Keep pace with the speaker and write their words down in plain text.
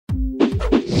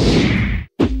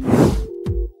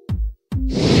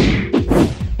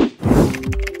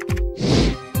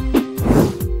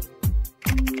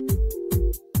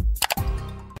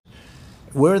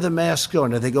Where are the masks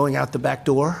going? Are they going out the back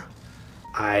door?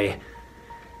 I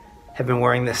have been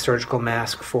wearing this surgical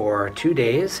mask for 2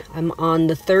 days. I'm on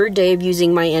the third day of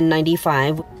using my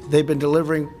N95. They've been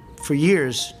delivering for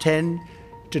years 10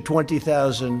 to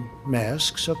 20,000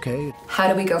 masks, okay. How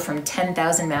do we go from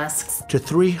 10,000 masks to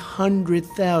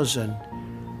 300,000?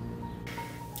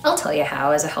 I'll tell you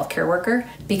how as a healthcare worker,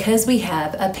 because we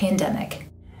have a pandemic.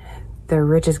 The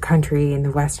richest country in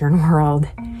the Western world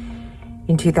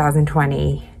in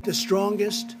 2020. The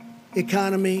strongest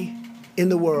economy in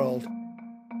the world.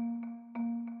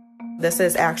 This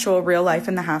is actual real life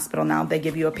in the hospital now. They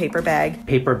give you a paper bag.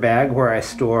 Paper bag where I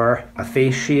store a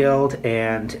face shield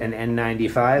and an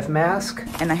N95 mask.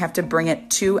 And I have to bring it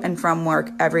to and from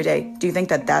work every day. Do you think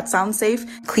that that sounds safe?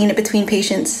 Clean it between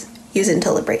patients, use it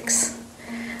until it breaks.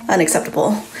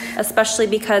 Unacceptable. Especially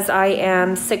because I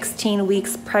am 16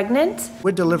 weeks pregnant.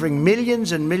 We're delivering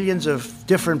millions and millions of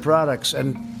different products,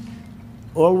 and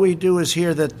all we do is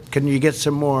hear that, can you get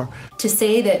some more? To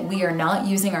say that we are not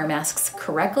using our masks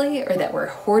correctly or that we're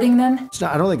hoarding them.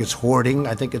 I don't think it's hoarding.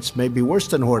 I think it's maybe worse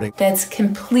than hoarding. That's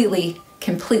completely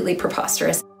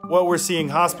preposterous. What we're seeing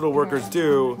hospital workers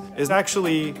do is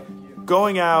actually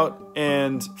going out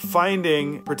and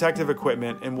finding protective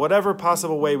equipment in whatever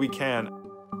possible way we can.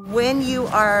 When you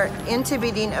are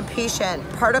intubating a patient,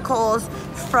 particles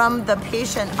from the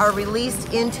patient are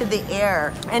released into the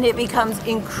air, and it becomes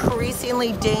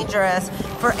increasingly dangerous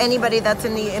for anybody that's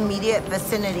in the immediate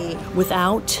vicinity.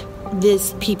 Without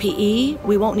this PPE,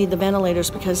 we won't need the ventilators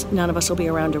because none of us will be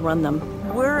around to run them.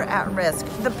 We're at risk.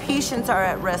 The patients are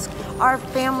at risk. Our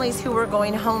families who we're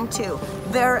going home to,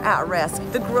 they're at risk.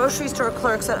 The grocery store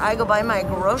clerks that I go buy my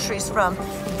groceries from,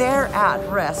 they're at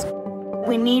risk.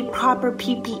 We need proper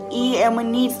PPE and we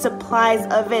need supplies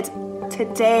of it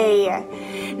today.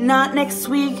 Not next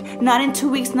week, not in 2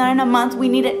 weeks, not in a month. We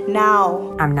need it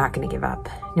now. I'm not going to give up,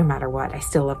 no matter what. I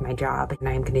still love my job, and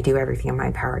I'm going to do everything in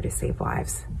my power to save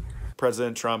lives.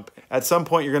 President Trump, at some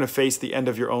point you're going to face the end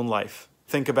of your own life.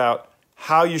 Think about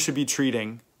how you should be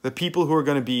treating the people who are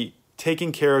going to be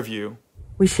taking care of you.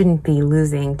 We shouldn't be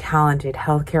losing talented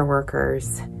healthcare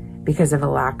workers because of a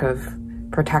lack of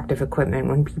protective equipment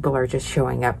when people are just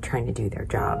showing up trying to do their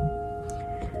job.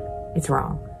 It's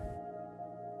wrong.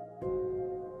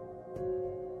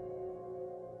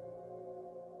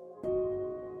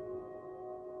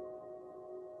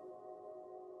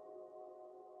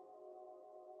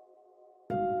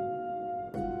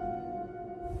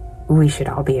 We should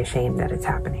all be ashamed that it's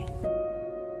happening.